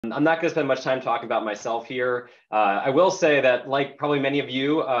I'm not going to spend much time talking about myself here. I will say that, like probably many of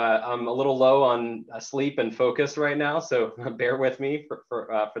you, I'm a little low on sleep and focus right now, so bear with me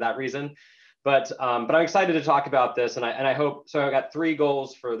for that reason. But I'm excited to talk about this, and I hope so. I've got three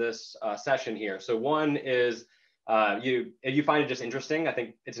goals for this session here. So one is if you find it just interesting. I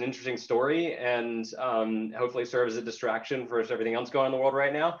think it's an interesting story, and hopefully serves as a distraction for everything else going on in the world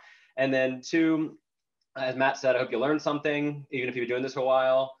right now. And then two, as Matt said, I hope you learned something, even if you've been doing this for a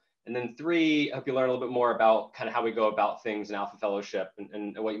while. And then three, I hope you learn a little bit more about kind of how we go about things in Alpha Fellowship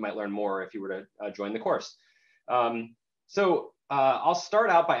and what you might learn more if you were to join the course. I'll start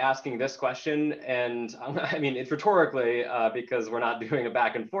out by asking this question, and I mean, it's rhetorically because we're not doing a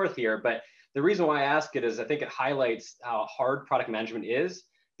back and forth here, but the reason why I ask it is I think it highlights how hard product management is,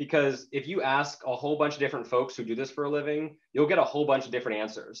 because if you ask a whole bunch of different folks who do this for a living, you'll get a whole bunch of different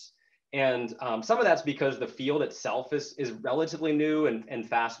answers. And some of that's because the field itself is relatively new and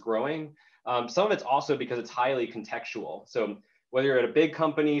fast growing. Some of it's also because it's highly contextual. So whether you're at a big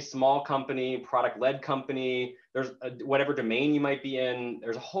company, small company, product-led company, there's whatever domain you might be in,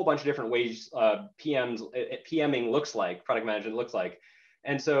 there's a whole bunch of different ways PMing looks like, product management looks like.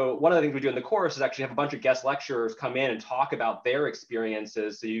 And so one of the things we do in the course is actually have a bunch of guest lecturers come in and talk about their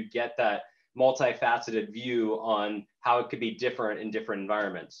experiences, so you get that multifaceted view on how it could be different in different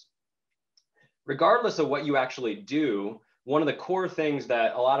environments. Regardless of what you actually do, one of the core things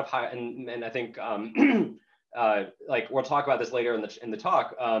that a lot of and I think like we'll talk about this later in the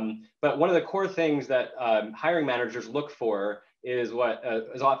talk, but one of the core things that hiring managers look for is what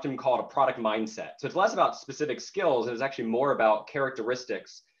is often called a product mindset. So it's less about specific skills, and it's actually more about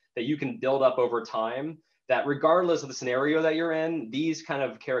characteristics that you can build up over time, that regardless of the scenario that you're in, these kind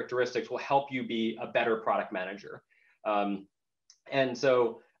of characteristics will help you be a better product manager. So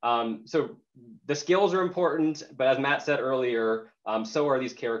the skills are important, but as Matt said earlier, so are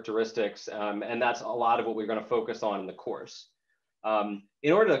these characteristics, and that's a lot of what we're going to focus on in the course.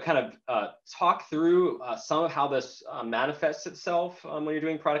 In order to kind of talk through some of how this manifests itself when you're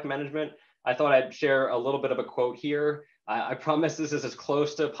doing product management, I thought I'd share a little bit of a quote here. I promise this is as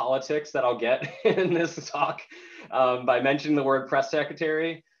close to politics that I'll get in this talk by mentioning the word press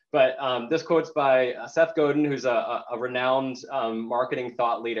secretary. But this quote's by Seth Godin, who's a renowned marketing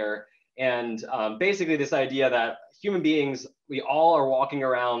thought leader. And basically this idea that human beings, we all are walking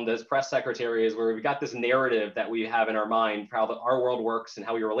around as press secretaries, where we've got this narrative that we have in our mind for how our world works and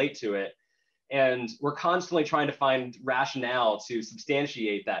how we relate to it. And we're constantly trying to find rationale to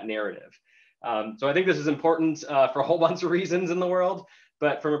substantiate that narrative. So I think this is important for a whole bunch of reasons in the world.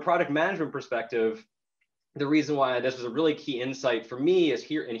 But from a product management perspective, the reason why this was a really key insight for me is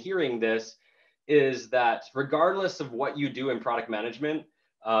hearing this is that regardless of what you do in product management,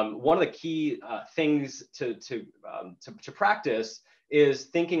 one of the key things to practice is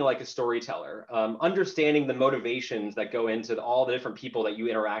thinking like a storyteller, understanding the motivations that go into all the different people that you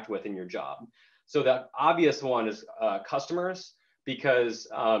interact with in your job. So the obvious one is customers, because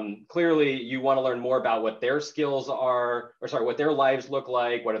clearly you want to learn more about what their skills are, or sorry, what their lives look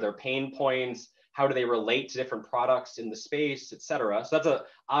like, what are their pain points, how do they relate to different products in the space, et cetera. So that's an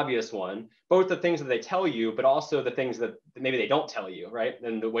obvious one, both the things that they tell you, but also the things that maybe they don't tell you, right?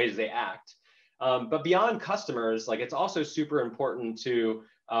 And the ways they act. But beyond customers, like it's also super important to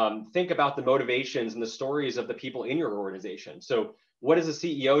think about the motivations and the stories of the people in your organization. So what is the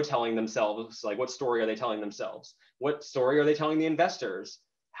CEO telling themselves? Like what story are they telling themselves? What story are they telling the investors?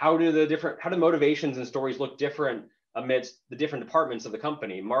 How do motivations and stories look different amidst the different departments of the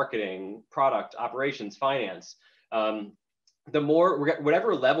company, marketing, product, operations, finance? The more,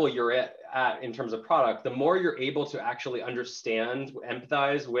 whatever level you're at in terms of product, the more you're able to actually understand,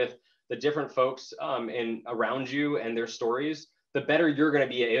 empathize with the different folks around you and their stories, the better you're going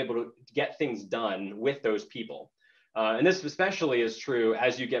to be able to get things done with those people. And this especially is true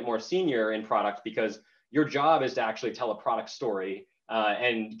as you get more senior in product, because your job is to actually tell a product story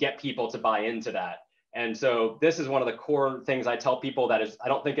and get people to buy into that. And so this is one of the core things I tell people that is, I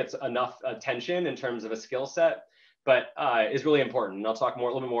don't think it's enough attention in terms of a skill set, but is really important. And I'll talk a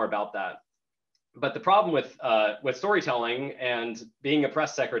little bit more about that. But the problem with storytelling and being a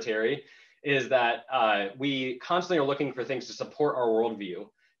press secretary is that we constantly are looking for things to support our worldview.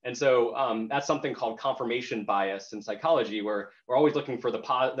 And so that's something called confirmation bias in psychology, where we're always looking for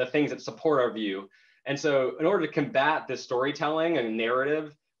the things that support our view. And so in order to combat this storytelling and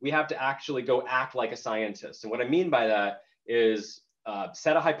narrative, we have to actually go act like a scientist. And what I mean by that is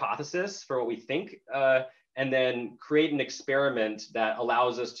set a hypothesis for what we think, and then create an experiment that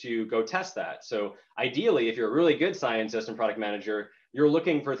allows us to go test that. So ideally, if you're a really good scientist and product manager, you're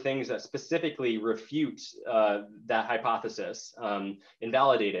looking for things that specifically refute that hypothesis and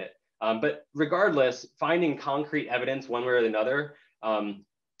validate it. But regardless, finding concrete evidence one way or another,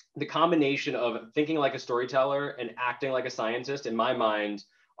 the combination of thinking like a storyteller and acting like a scientist, in my mind,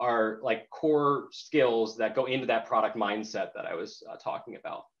 are like core skills that go into that product mindset that I was talking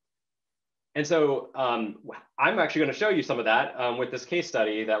about. And so I'm actually going to show you some of that with this case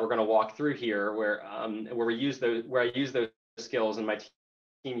study that we're going to walk through here, where I use those skills and my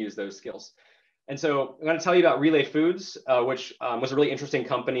team use those skills. And so I'm going to tell you about Relay Foods, which was a really interesting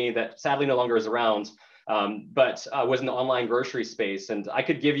company that sadly no longer is around, but was in the online grocery space. And I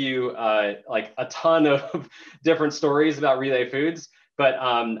could give you like a ton of different stories about Relay Foods, but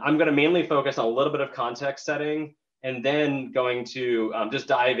I'm going to mainly focus on a little bit of context setting, and then going to just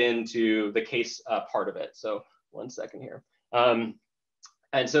dive into the case part of it. So one second here.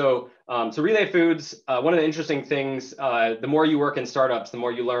 And so Relay Foods, one of the interesting things, the more you work in startups, the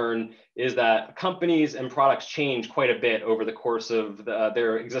more you learn, is that companies and products change quite a bit over the course of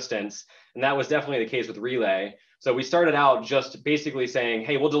their existence. And that was definitely the case with Relay. So we started out just basically saying,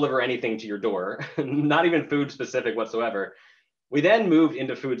 hey, we'll deliver anything to your door, not even food specific whatsoever. We then moved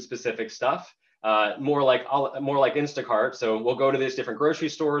into food specific stuff. More like Instacart. So we'll go to these different grocery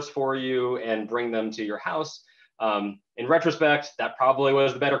stores for you and bring them to your house. In retrospect, that probably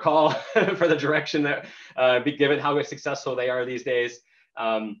was the better call for the direction that, given how successful they are these days.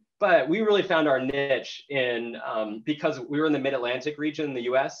 But we really found our niche in because we were in the Mid-Atlantic region in the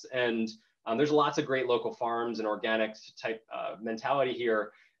US, and there's lots of great local farms and organic type mentality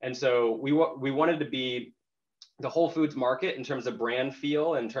here. And so we wanted to be the Whole Foods market in terms of brand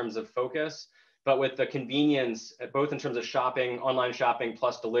feel, in terms of focus, but with the convenience, both in terms of shopping, online shopping,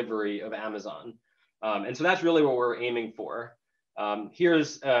 plus delivery of Amazon. And so that's really what we're aiming for.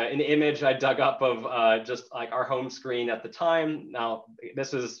 Here's an image I dug up of just like our home screen at the time. Now,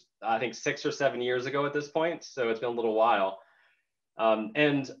 this was, I think, 6 or 7 years ago at this point, so it's been a little while.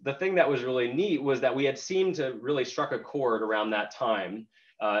 And the thing that was really neat was that we had seemed to really struck a chord around that time.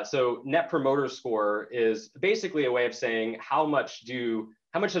 So Net Promoter Score is basically a way of saying how much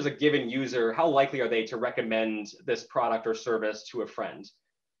does a given user, how likely are they to recommend this product or service to a friend?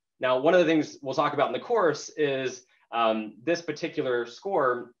 Now, one of the things we'll talk about in the course is this particular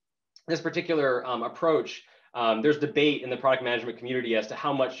score, this particular approach. There's debate in the product management community as to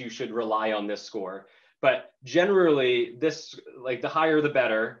how much you should rely on this score. But generally, this, like, the higher the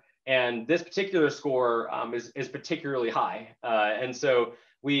better. And this particular score is particularly high. And so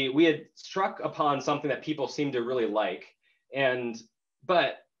we had struck upon something that people seem to really like.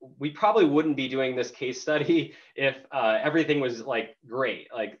 But we probably wouldn't be doing this case study if everything was like great.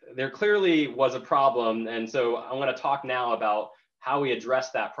 Like, there clearly was a problem. And so I want to talk now about how we address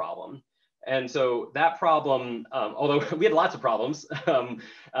that problem. And so that problem, although we had lots of problems,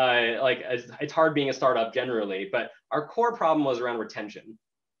 it's hard being a startup generally, but our core problem was around retention,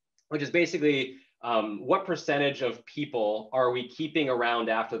 which is basically what percentage of people are we keeping around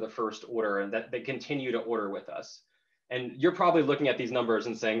after the first order and that they continue to order with us. And you're probably looking at these numbers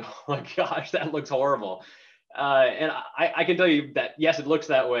and saying, oh my gosh, that looks horrible. And I can tell you that, yes, it looks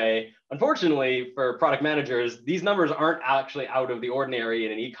that way. Unfortunately, for product managers, these numbers aren't actually out of the ordinary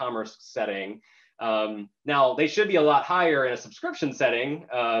in an e-commerce setting. Now, they should be a lot higher in a subscription setting,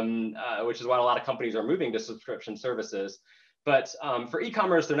 which is why a lot of companies are moving to subscription services. But for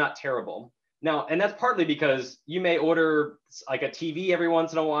e-commerce, they're not terrible. Now, and that's partly because you may order like a TV every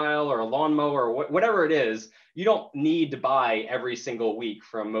once in a while, or a lawnmower, or whatever it is. You don't need to buy every single week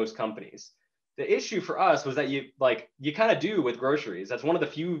from most companies. The issue for us was that you kind of do with groceries. That's one of the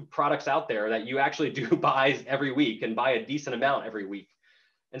few products out there that you actually do buy every week and buy a decent amount every week.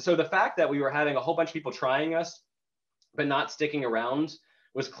 And so the fact that we were having a whole bunch of people trying us, but not sticking around,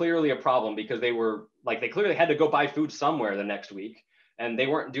 was clearly a problem, because they clearly had to go buy food somewhere the next week. And they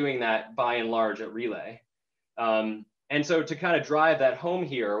weren't doing that by and large at Relay. And so to kind of drive that home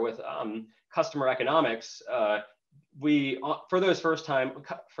here with customer economics, for those first-time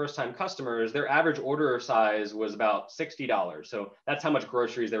customers, their average order size was about $60. So that's how much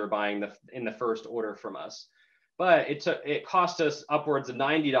groceries they were buying in the first order from us. But it cost us upwards of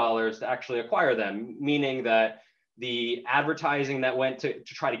 $90 to actually acquire them, meaning that the advertising that went to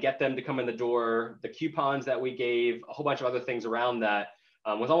try to get them to come in the door, the coupons that we gave, a whole bunch of other things around that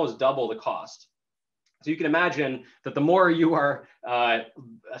was almost double the cost. So you can imagine that the more you are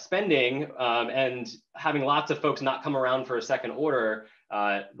spending and having lots of folks not come around for a second order,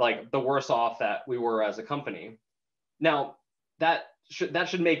 like the worse off that we were as a company. Now, that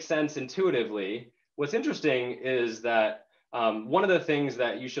should make sense intuitively. What's interesting is that one of the things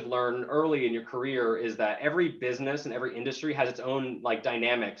that you should learn early in your career is that every business and every industry has its own like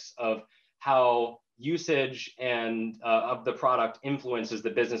dynamics of how usage and of the product influences the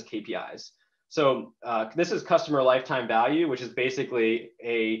business KPIs. So this is customer lifetime value, which is basically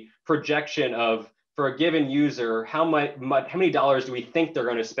a projection of, for a given user, how many dollars do we think they're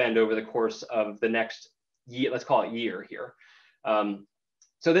going to spend over the course of the next year, let's call it year here.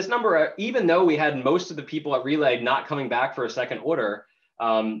 So this number, even though we had most of the people at Relay not coming back for a second order,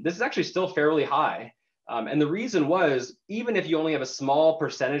 this is actually still fairly high. And the reason was, even if you only have a small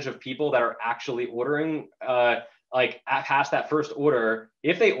percentage of people that are actually ordering like past that first order,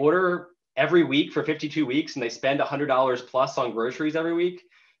 if they order every week for 52 weeks and they spend $100 plus on groceries every week,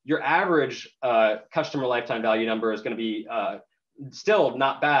 your average customer lifetime value number is going to be still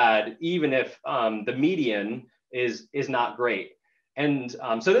not bad, even if the median is not great. And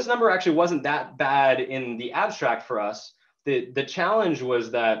so this number actually wasn't that bad in the abstract for us. The challenge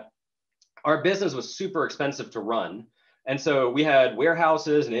was that our business was super expensive to run. And so we had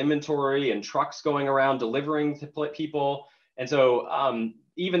warehouses and inventory and trucks going around delivering to people. And so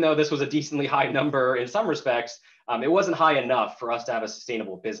even though this was a decently high number in some respects, it wasn't high enough for us to have a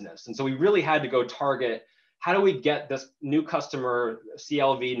sustainable business. And so we really had to go target, how do we get this new customer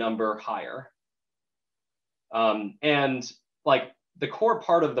CLV number higher? And like the core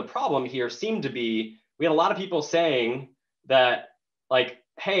part of the problem here seemed to be, we had a lot of people saying that like,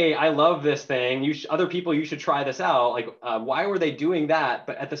 hey, I love this thing. Other people, you should try this out. Like, why were they doing that?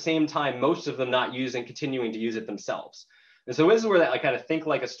 But at the same time, most of them not continuing to use it themselves. And so this is where that like kind of think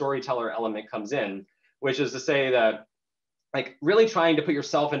like a storyteller element comes in, which is to say that like really trying to put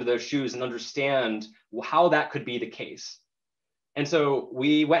yourself into those shoes and understand how that could be the case. And so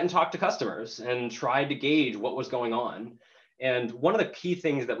we went and talked to customers and tried to gauge what was going on. And one of the key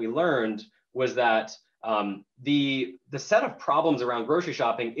things that we learned was that the set of problems around grocery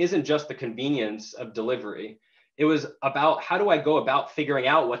shopping isn't just the convenience of delivery. It was about, how do I go about figuring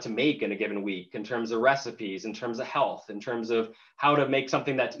out what to make in a given week in terms of recipes, in terms of health, in terms of how to make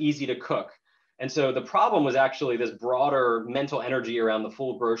something that's easy to cook. And so the problem was actually this broader mental energy around the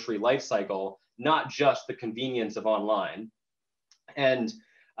full grocery life cycle, not just the convenience of online. And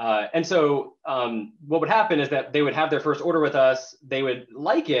so what would happen is that they would have their first order with us, they would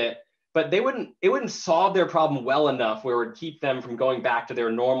like it, but it wouldn't solve their problem well enough where it would keep them from going back to their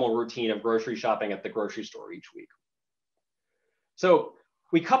normal routine of grocery shopping at the grocery store each week. So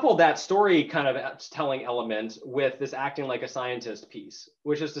we coupled that story kind of telling element with this acting like a scientist piece,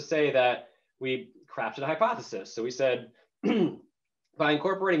 which is to say that we crafted a hypothesis. So we said, by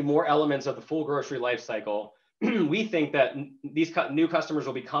incorporating more elements of the full grocery life cycle, we think that these new customers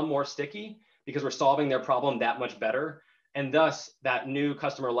will become more sticky because we're solving their problem that much better. And thus that new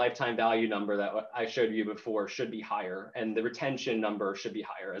customer lifetime value number that I showed you before should be higher, and the retention number should be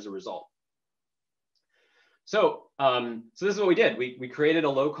higher as a result. So, so this is what we did. We created a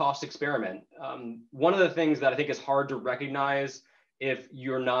low-cost experiment. One of the things that I think is hard to recognize if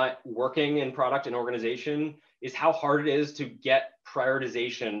you're not working in product and organization is how hard it is to get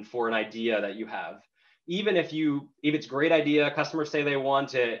prioritization for an idea that you have. Even if it's a great idea, customers say they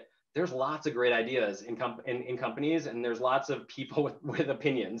want it, there's lots of great ideas in companies, and there's lots of people with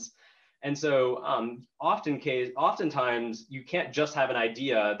opinions. And so oftentimes you can't just have an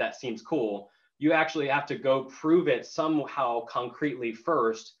idea that seems cool. You actually have to go prove it somehow concretely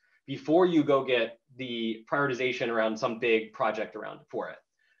first before you go get the prioritization around some big project for it.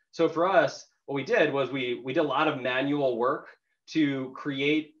 So for us, what we did was we did a lot of manual work to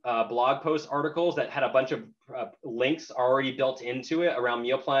create blog post articles that had a bunch of links already built into it around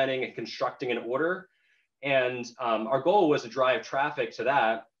meal planning and constructing an order. And our goal was to drive traffic to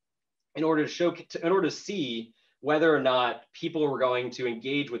that in order to see whether or not people were going to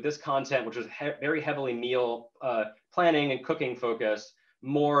engage with this content, which was very heavily meal planning and cooking focused,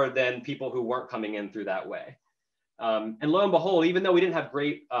 more than people who weren't coming in through that way. And lo and behold, even though we didn't have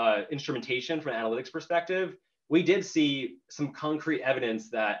great instrumentation from an analytics perspective, we did see some concrete evidence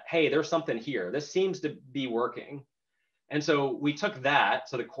that, hey, there's something here. This seems to be working. And so we took that,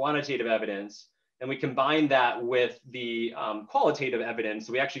 so the quantitative evidence, and we combined that with the qualitative evidence.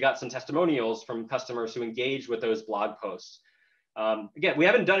 So we actually got some testimonials from customers who engaged with those blog posts. Again, we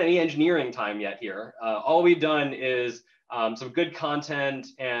haven't done any engineering time yet here. All we've done is some good content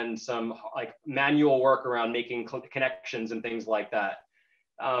and some like manual work around making connections and things like that.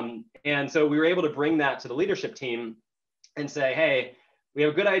 And so we were able to bring that to the leadership team and say, hey, we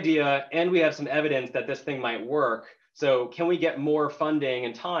have a good idea and we have some evidence that this thing might work. So can we get more funding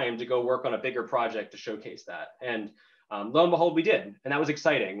and time to go work on a bigger project to showcase that? And Lo and behold, we did, and that was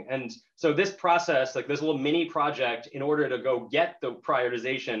exciting. And so this process, like this little mini project, in order to go get the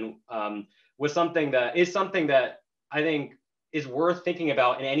prioritization, was something that I think is worth thinking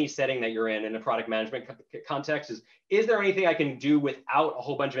about in any setting that you're in a product management context. Is there anything I can do without a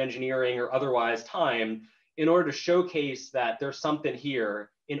whole bunch of engineering or otherwise time in order to showcase that there's something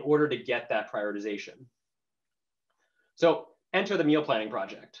here in order to get that prioritization? So enter the meal planning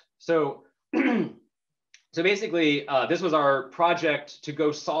project. So so basically, this was our project to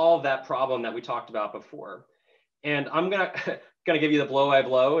go solve that problem that we talked about before. And I'm gonna give you the blow by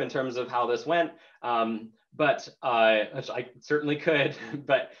blow in terms of how this went, but I certainly could.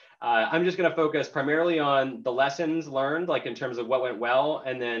 But I'm just gonna focus primarily on the lessons learned, like in terms of what went well,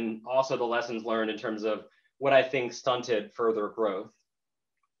 and then also the lessons learned in terms of what I think stunted further growth.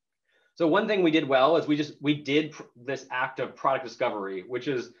 So one thing we did well is we did this act of product discovery, which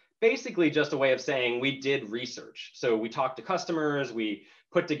is basically just a way of saying we did research. So we talked to customers, we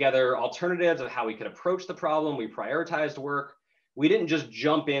put together alternatives of how we could approach the problem, we prioritized work. We didn't just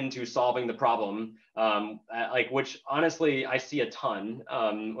jump into solving the problem, which honestly I see a ton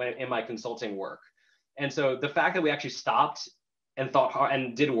in my consulting work. And so the fact that we actually stopped and thought hard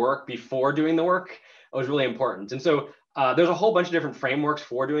and did work before doing the work was really important. And so there's a whole bunch of different frameworks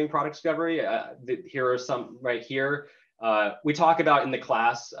for doing product discovery. Here are some right here. We talk about in the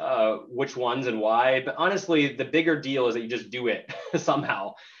class which ones and why, but honestly, the bigger deal is that you just do it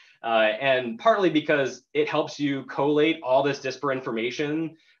somehow. And partly because it helps you collate all this disparate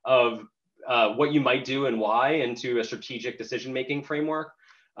information of what you might do and why into a strategic decision-making framework.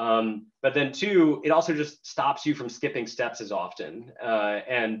 But then two, it also just stops you from skipping steps as often.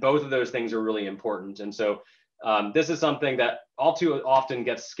 And both of those things are really important. And so this is something that all too often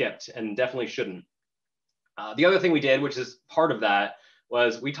gets skipped and definitely shouldn't. The other thing we did, which is part of that,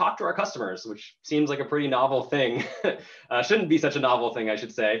 was we talked to our customers, which seems like a pretty novel thing. Shouldn't be such a novel thing, I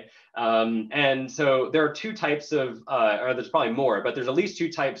should say. And so there are two types of, or there's probably more, but there's at least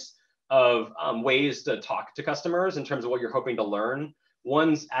two types of ways to talk to customers in terms of what you're hoping to learn.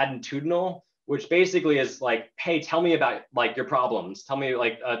 One's attitudinal, which basically is like, hey, tell me about like your problems. Tell me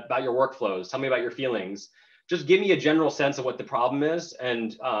like about your workflows. Tell me about your feelings. Just give me a general sense of what the problem is,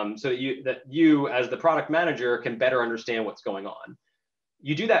 and so that you as the product manager can better understand what's going on.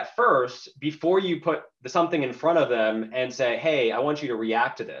 You do that first before you put something in front of them and say, hey, I want you to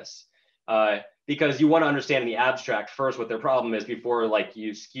react to this, because you want to understand in the abstract first what their problem is before like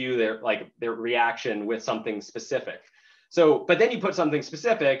you skew their reaction with something specific. So, but then you put something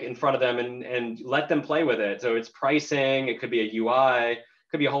specific in front of them and let them play with it. So it's pricing, it could be a UI, it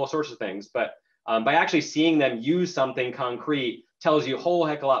could be a whole sorts of things, but by actually seeing them use something concrete tells you a whole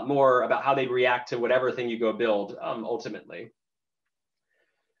heck of a lot more about how they react to whatever thing you go build ultimately.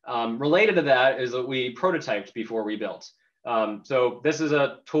 Related to that is that we prototyped before we built. So this is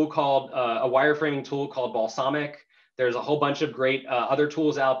a tool called, a wireframing tool called Balsamic. There's a whole bunch of great other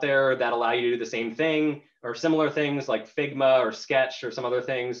tools out there that allow you to do the same thing or similar things like Figma or Sketch or some other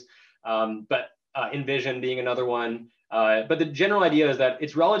things, but InVision being another one. But the general idea is that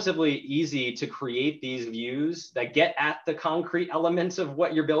it's relatively easy to create these views that get at the concrete elements of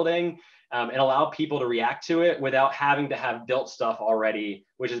what you're building and allow people to react to it without having to have built stuff already,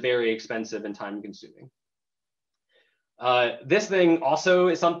 which is very expensive and time consuming. This thing also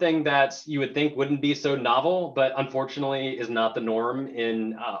is something that you would think wouldn't be so novel, but unfortunately is not the norm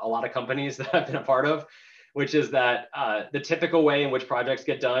in a lot of companies that I've been a part of, which is that the typical way in which projects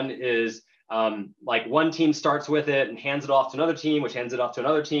get done is like one team starts with it and hands it off to another team, which hands it off to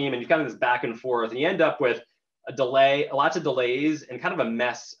another team, and you kind of this back and forth, and you end up with a delay, lots of delays, and kind of a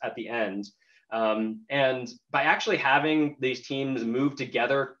mess at the end. And by actually having these teams move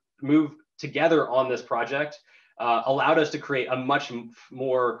together on this project, allowed us to create a much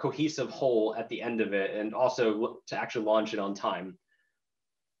more cohesive whole at the end of it, and also to actually launch it on time.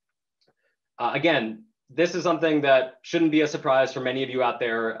 Again, this is something that shouldn't be a surprise for many of you out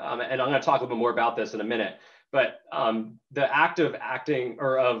there, and I'm going to talk a little bit more about this in a minute. But the act of acting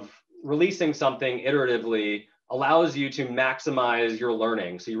or of releasing something iteratively allows you to maximize your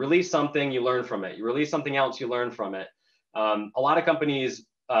learning. So you release something, you learn from it. You release something else, you learn from it. A lot of companies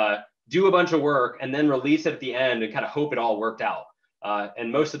do a bunch of work and then release it at the end and kind of hope it all worked out.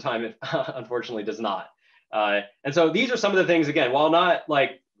 And most of the time, it unfortunately does not. And so these are some of the things, again, while not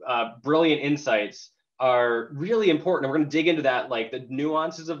like brilliant insights, are really important. And we're going to dig into that, like the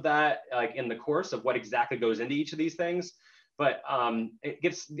nuances of that, like in the course of what exactly goes into each of these things. But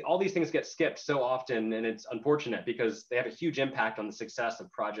all these things get skipped so often, and it's unfortunate because they have a huge impact on the success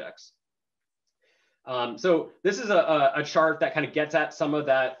of projects. So this is a chart that kind of gets at some of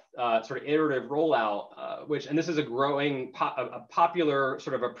that sort of iterative rollout, and this is a growing, a popular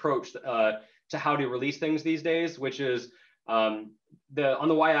sort of approach to how to release things these days, which is on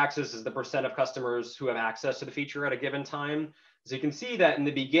the y-axis is the percent of customers who have access to the feature at a given time. So you can see that in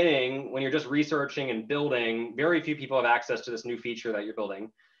the beginning, when you're just researching and building, very few people have access to this new feature that you're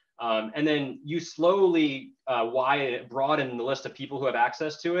building. And then you slowly broaden the list of people who have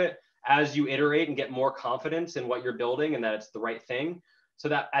access to it as you iterate and get more confidence in what you're building and that it's the right thing. So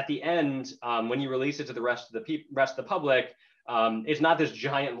that at the end, when you release it to the rest of the public, it's not this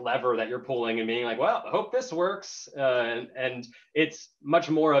giant lever that you're pulling and being like, well, I hope this works. And it's much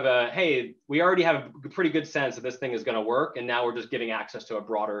more of a, hey, we already have a pretty good sense that this thing is going to work. And now we're just giving access to a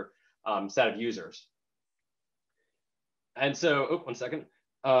broader set of users. And so, oh, one second.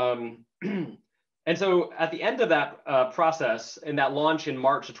 And so at the end of that process, in that launch in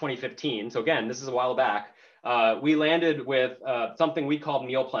March of 2015, so again, this is a while back, we landed with something we called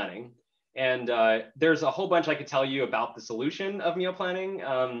meal planning. And there's a whole bunch I could tell you about the solution of meal planning.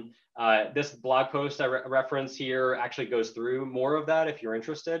 This blog post I reference here actually goes through more of that if you're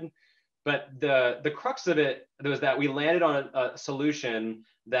interested. But the crux of it was that we landed on a solution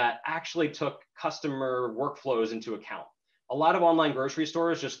that actually took customer workflows into account. A lot of online grocery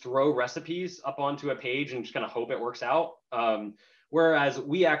stores just throw recipes up onto a page and just kind of hope it works out. Whereas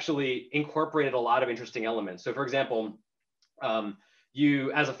we actually incorporated a lot of interesting elements. So for example,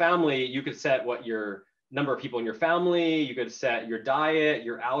 you as a family, you could set what your number of people in your family, you could set your diet,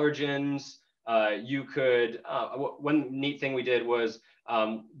 your allergens. You could, one neat thing we did was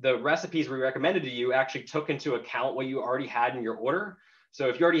the recipes we recommended to you actually took into account what you already had in your order. So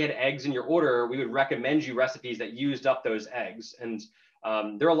if you already had eggs in your order, we would recommend you recipes that used up those eggs. And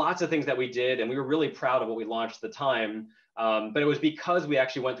there are lots of things that we did, and we were really proud of what we launched at the time. But it was because we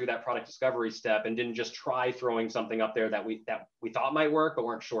actually went through that product discovery step and didn't just try throwing something up there that we thought might work, but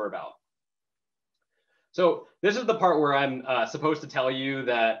weren't sure about. So this is the part where I'm supposed to tell you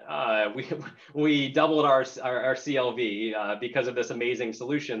that we doubled our CLV because of this amazing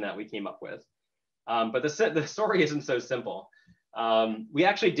solution that we came up with. But the story isn't so simple. We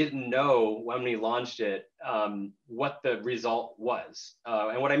actually didn't know when we launched it what the result was.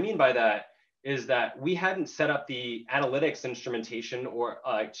 And what I mean by that is that we hadn't set up the analytics instrumentation or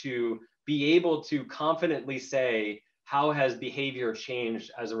to be able to confidently say, how has behavior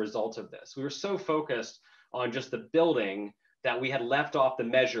changed as a result of this? We were so focused on just the building that we had left off the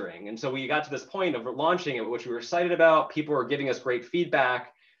measuring. And so we got to this point of launching it, which we were excited about. People were giving us great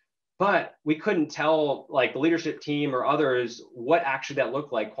feedback, but we couldn't tell like the leadership team or others what actually that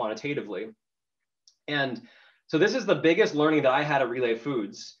looked like quantitatively. And so this is the biggest learning that I had at Relay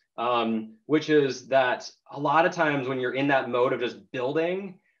Foods, which is that a lot of times when you're in that mode of just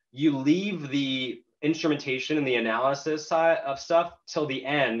building, you leave the instrumentation and the analysis side of stuff till the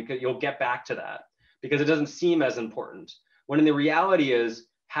end, because you'll get back to that because it doesn't seem as important. When in the reality is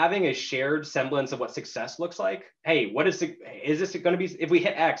having a shared semblance of what success looks like. Hey, what is this going to be? If we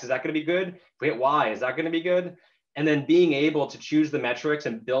hit X, is that going to be good? If we hit Y, is that going to be good? And then being able to choose the metrics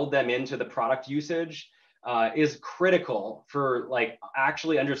and build them into the product usage is critical for like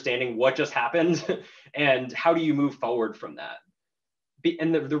actually understanding what just happened and how do you move forward from that.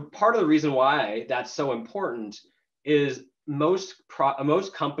 And the part of the reason why that's so important is most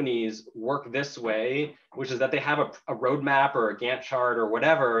companies work this way, which is that they have a roadmap or a Gantt chart or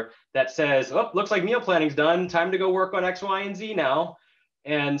whatever that says, oh, looks like meal planning's done, time to go work on X, Y, and Z now.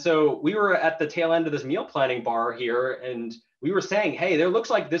 And so we were at the tail end of this meal planning bar here, and we were saying, hey, there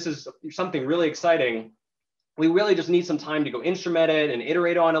looks like this is something really exciting. We really just need some time to go instrument it and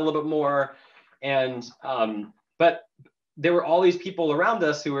iterate on it a little bit more. And but there were all these people around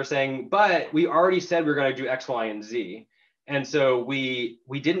us who were saying, but we already said we we're going to do X, Y, and Z. And so we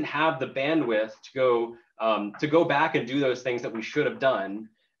didn't have the bandwidth to go back and do those things that we should have done.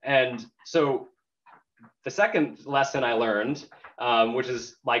 And so the second lesson I learned, which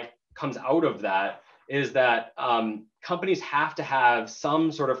is like comes out of that, is that companies have to have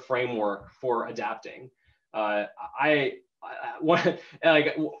some sort of framework for adapting. All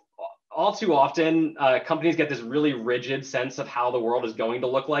too often, companies get this really rigid sense of how the world is going to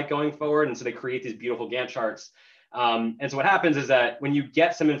look like going forward. And so they create these beautiful Gantt charts. And so what happens is that when you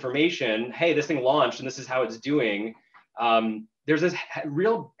get some information, hey, this thing launched and this is how it's doing, there's this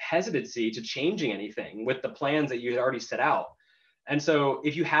real hesitancy to changing anything with the plans that you had already set out. And so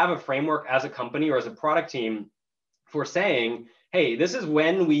if you have a framework as a company or as a product team for saying, hey, this is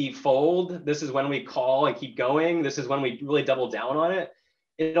when we fold, this is when we call and keep going, this is when we really double down on it,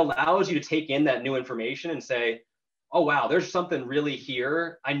 it allows you to take in that new information and say, oh, wow, there's something really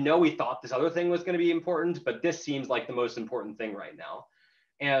here. I know we thought this other thing was going to be important, but this seems like the most important thing right now.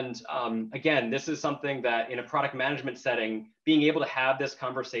 And again, this is something that in a product management setting, being able to have this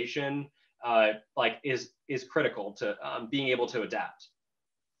conversation like is critical to being able to adapt.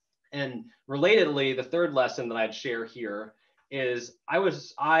 And relatedly, the third lesson that I'd share here is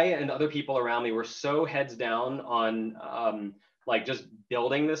I and other people around me were so heads down on like just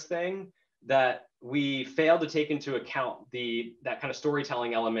building this thing that we failed to take into account that kind of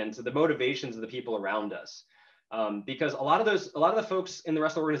storytelling element, the motivations of the people around us. Because a lot of the folks in the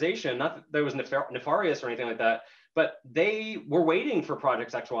rest of the organization, not that there was nefarious or anything like that, but they were waiting for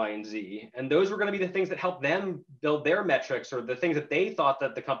projects X, Y, and Z. And those were going to be the things that helped them build their metrics or the things that they thought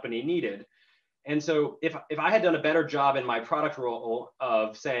that the company needed. And so if I had done a better job in my product role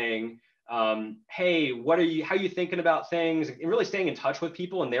of saying, hey, how are you thinking about things, and really staying in touch with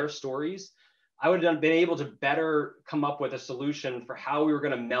people and their stories, I would have been able to better come up with a solution for how we were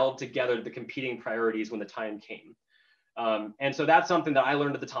going to meld together the competing priorities when the time came. And so that's something that I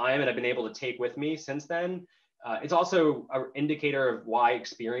learned at the time and I've been able to take with me since then. It's also an indicator of why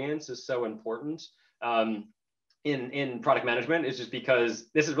experience is so important in product management, is just because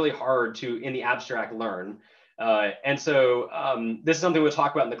this is really hard to, in the abstract, learn. And so this is something we'll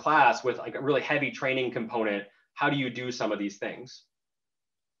talk about in the class with like a really heavy training component. How do you do some of these things?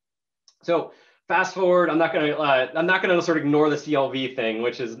 So fast forward, I'm not gonna sort of ignore the CLV thing,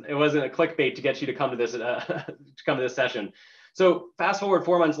 which is, it wasn't a clickbait to get you to come to this session. So fast forward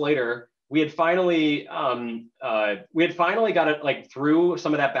 4 months later, we had finally got it like through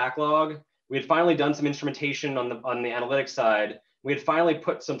some of that backlog. We had finally done some instrumentation on the analytics side. We had finally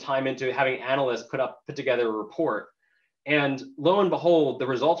put some time into having analysts put together a report. And lo and behold, the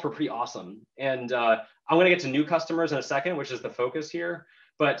results were pretty awesome. And I'm going to get to new customers in a second, which is the focus here.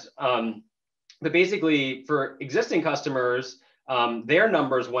 But basically, for existing customers, their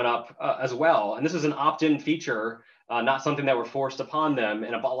numbers went up as well. And this is an opt-in feature, not something that were forced upon them.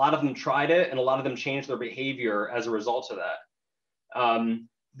 And a lot of them tried it, and a lot of them changed their behavior as a result of that.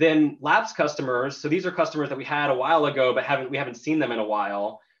 Then lapsed customers, so these are customers that we had a while ago, but we haven't seen them in a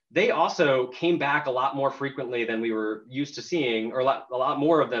while. They also came back a lot more frequently than we were used to seeing, or a lot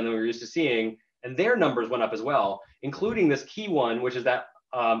more of them than we were used to seeing. And their numbers went up as well, including this key one, which is that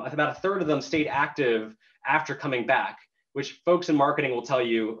about a third of them stayed active after coming back, which folks in marketing will tell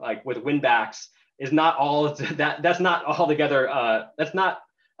you, like with win backs, is not all that's not altogether, that's not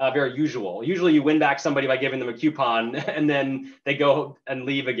very usual. Usually you win back somebody by giving them a coupon and then they go and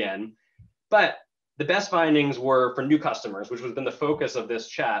leave again. But the best findings were for new customers, which has been the focus of this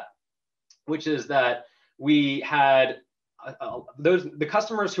chat, which is that we had the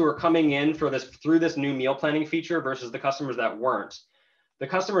customers who are coming in through this new meal planning feature versus the customers that weren't. The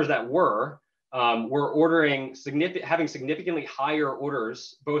customers that were ordering having significantly higher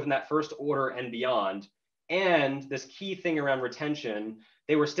orders, both in that first order and beyond. And this key thing around retention,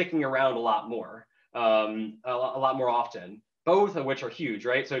 they were sticking around a lot more often, both of which are huge,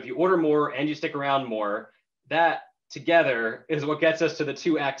 right? So if you order more and you stick around more, that together is what gets us to the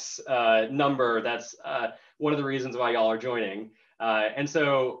 2x number. That's one of the reasons why y'all are joining. And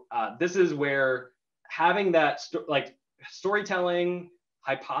so this is where having that storytelling,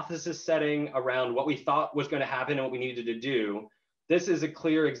 hypothesis setting around what we thought was going to happen and what we needed to do. This is a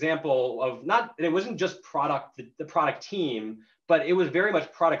clear example of it wasn't just the product team, but it was very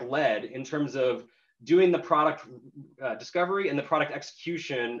much product led in terms of doing the product discovery and the product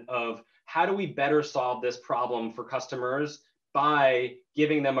execution of how do we better solve this problem for customers by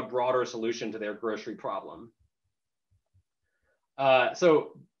giving them a broader solution to their grocery problem.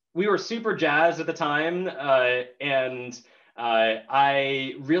 So we were super jazzed at the time, and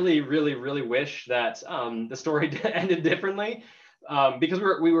I really, really, really wish that the story ended differently, because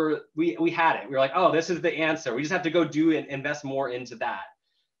we had it. We were like, oh, this is the answer. We just have to go do and invest more into that.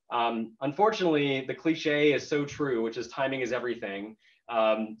 Unfortunately, the cliche is so true, which is timing is everything.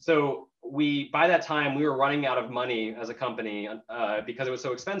 So by that time, we were running out of money as a company because it was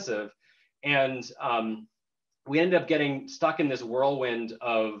so expensive. And we ended up getting stuck in this whirlwind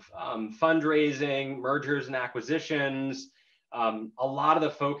of fundraising, mergers and acquisitions. A lot of the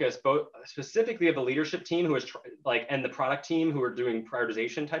focus, both specifically of the leadership team who was and the product team who were doing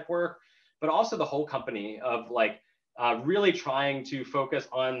prioritization type work, but also the whole company of really trying to focus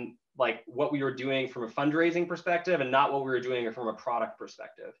on what we were doing from a fundraising perspective and not what we were doing from a product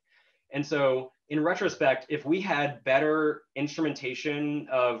perspective. And so in retrospect, if we had better instrumentation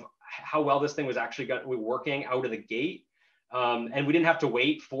of how well this thing was actually working out of the gate, and we didn't have to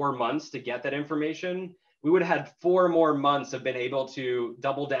wait 4 months to get that information, we would have had 4 more months of being able to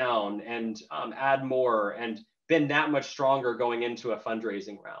double down and add more and been that much stronger going into a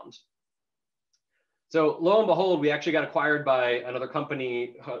fundraising round. So lo and behold, we actually got acquired by another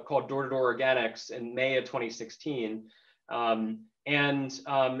company called Door-to-Door Organics in May of 2016. And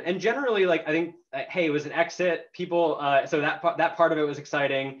generally, like, I think, hey, it was an exit. People, so that part of it was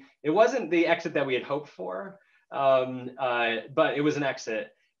exciting. It wasn't the exit that we had hoped for, but it was an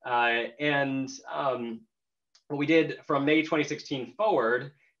exit. What we did from May 2016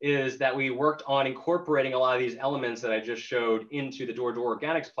 forward is that we worked on incorporating a lot of these elements that I just showed into the Door-to-Door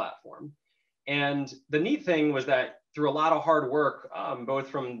Organics platform. And the neat thing was that through a lot of hard work, both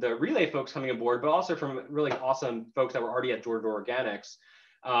from the Relay folks coming aboard, but also from really awesome folks that were already at Door-to-Door Organics,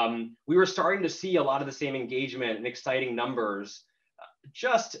 we were starting to see a lot of the same engagement and exciting numbers,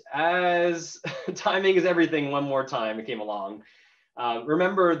 just as timing is everything one more time it came along.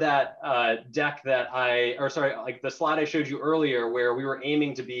 Remember that deck that like the slide I showed you earlier where we were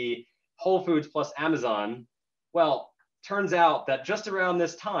aiming to be Whole Foods plus Amazon? Well, turns out that just around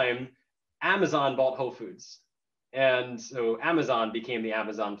this time, Amazon bought Whole Foods. And so Amazon became the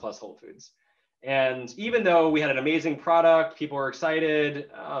Amazon plus Whole Foods. And even though we had an amazing product, people were excited,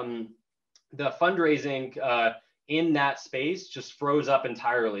 the fundraising in that space just froze up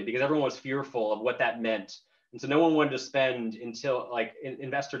entirely because everyone was fearful of what that meant. And so no one wanted to spend until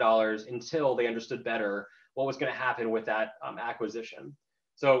investor dollars until they understood better what was going to happen with that acquisition.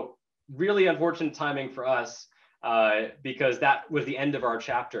 So really unfortunate timing for us because that was the end of our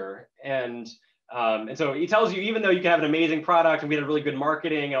chapter. And so it tells you, even though you can have an amazing product and we had really good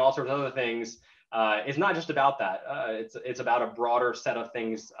marketing and all sorts of other things, it's not just about that. It's about a broader set of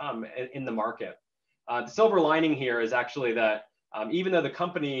things in the market. The silver lining here is actually that even though the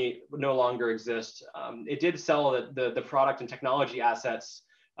company no longer exists, it did sell the product and technology assets,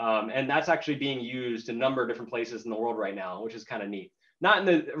 and that's actually being used in a number of different places in the world right now, which is kind of neat.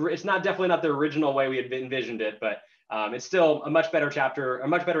 It's definitely not the original way we had envisioned it, but it's still a much better chapter, a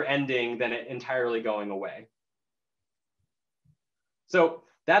much better ending than it entirely going away. So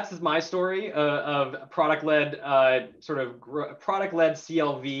that's my story of product-led product-led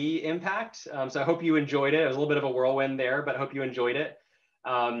CLV impact. So I hope you enjoyed it. It was a little bit of a whirlwind there, but I hope you enjoyed it.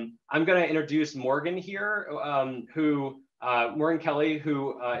 I'm going to introduce Morgan here, Morgan Kelly,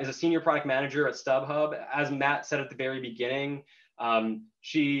 who is a senior product manager at StubHub. As Matt said at the very beginning,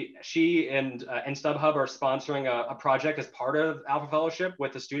 she and StubHub are sponsoring a project as part of Alpha Fellowship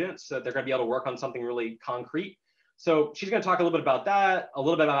with the students. So they're going to be able to work on something really concrete. So she's going to talk a little bit about that, a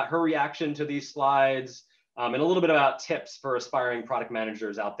little bit about her reaction to these slides, and a little bit about tips for aspiring product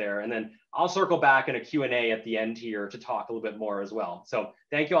managers out there. And then I'll circle back in a Q&A at the end here to talk a little bit more as well. So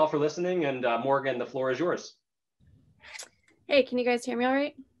thank you all for listening. And Morgan, the floor is yours. Hey, can you guys hear me all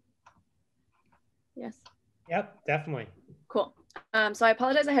right? Yes. Yep, definitely. Cool. So I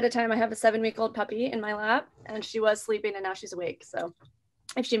apologize ahead of time. I have a 7-week-old puppy in my lap and she was sleeping and now she's awake. So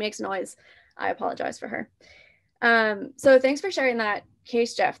if she makes noise, I apologize for her. So thanks for sharing that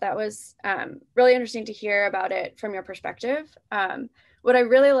case, Jeff. That was really interesting to hear about it from your perspective. What I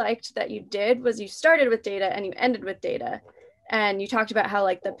really liked that you did was you started with data and you ended with data. And you talked about how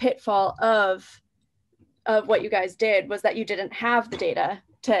like the pitfall of what you guys did was that you didn't have the data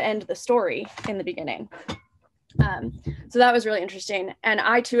to end the story in the beginning. So that was really interesting. And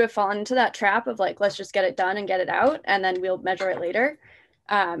I too have fallen into that trap of like, let's just get it done and get it out and then we'll measure it later.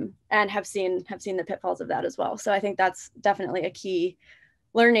 And have seen the pitfalls of that as well. So I think that's definitely a key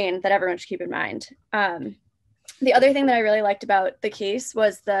learning that everyone should keep in mind. The other thing that I really liked about the case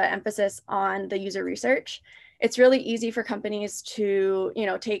was the emphasis on the user research. It's really easy for companies to,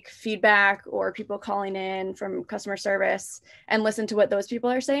 take feedback or people calling in from customer service and listen to what those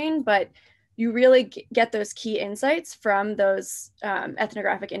people are saying, but you really get those key insights from those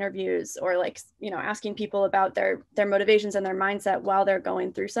ethnographic interviews or asking people about their motivations and their mindset while they're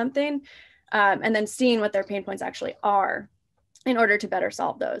going through something, and then seeing what their pain points actually are in order to better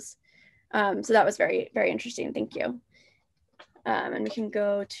solve those. So that was very, very interesting. Thank you. And we can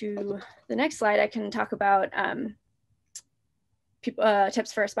go to the next slide. I can talk about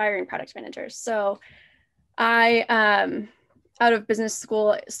tips for aspiring product managers. So I, out of business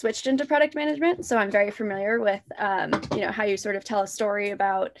school, switched into product management. So I'm very familiar with, how you sort of tell a story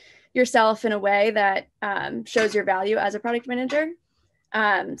about yourself in a way that shows your value as a product manager.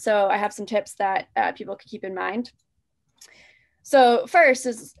 So I have some tips that people could keep in mind. So first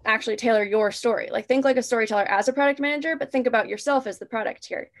is actually tailor your story. Think like a storyteller as a product manager, but think about yourself as the product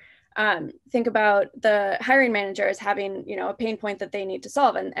here. Think about the hiring manager as having, a pain point that they need to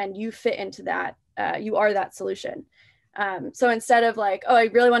solve, and you fit into that. You are that solution. So instead of like, oh, I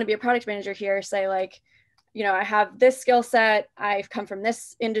really want to be a product manager here, say like, I have this skill set, I've come from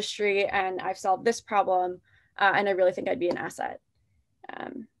this industry and I've solved this problem. And I really think I'd be an asset.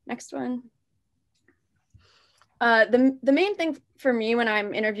 Next one. The main thing for me when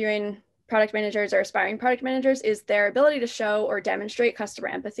I'm interviewing product managers or aspiring product managers is their ability to show or demonstrate customer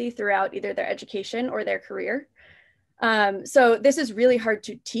empathy throughout either their education or their career. So this is really hard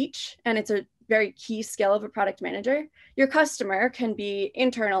to teach, and it's a very key skill of a product manager. Your customer can be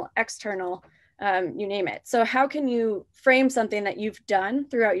internal, external, you name it. So how can you frame something that you've done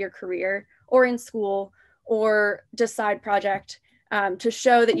throughout your career or in school or just side project to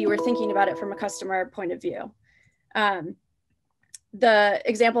show that you were thinking about it from a customer point of view? The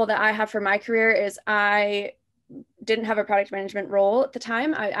example that I have for my career is I didn't have a product management role at the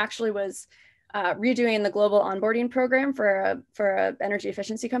time. I actually was redoing the global onboarding program for a energy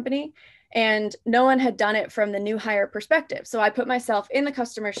efficiency company, and no one had done it from the new hire perspective. So I put myself in the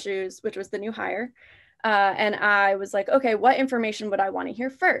customer's shoes, which was the new hire, and I was like, okay, what information would I want to hear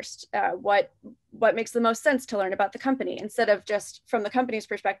first? What makes the most sense to learn about the company, instead of just from the company's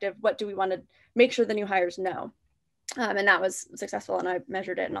perspective, what do we want to make sure the new hires know? And that was successful, and I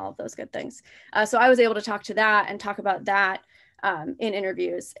measured it and all of those good things. So I was able to talk to that and talk about that in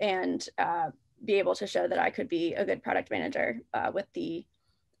interviews, and be able to show that I could be a good product manager with the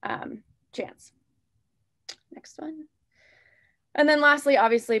chance. Next one. And then lastly,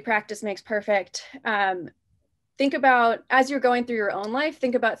 obviously, practice makes perfect. Think about, as you're going through your own life,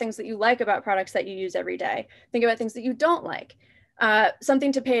 think about things that you like about products that you use every day. Think about things that you don't like.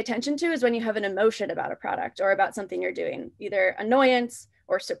 Something to pay attention to is when you have an emotion about a product or about something you're doing, either annoyance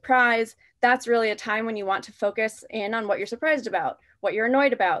or surprise. That's really a time when you want to focus in on what you're surprised about, what you're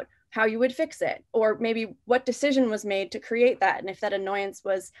annoyed about, how you would fix it, or maybe what decision was made to create that. And if that annoyance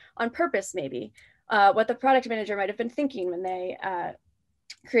was on purpose, maybe what the product manager might have been thinking when they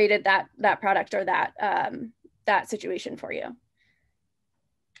created that product or that situation for you.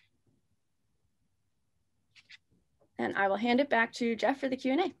 And I will hand it back to Jeff for the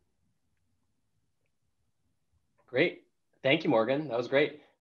Q&A. Great. Thank you, Morgan. That was great.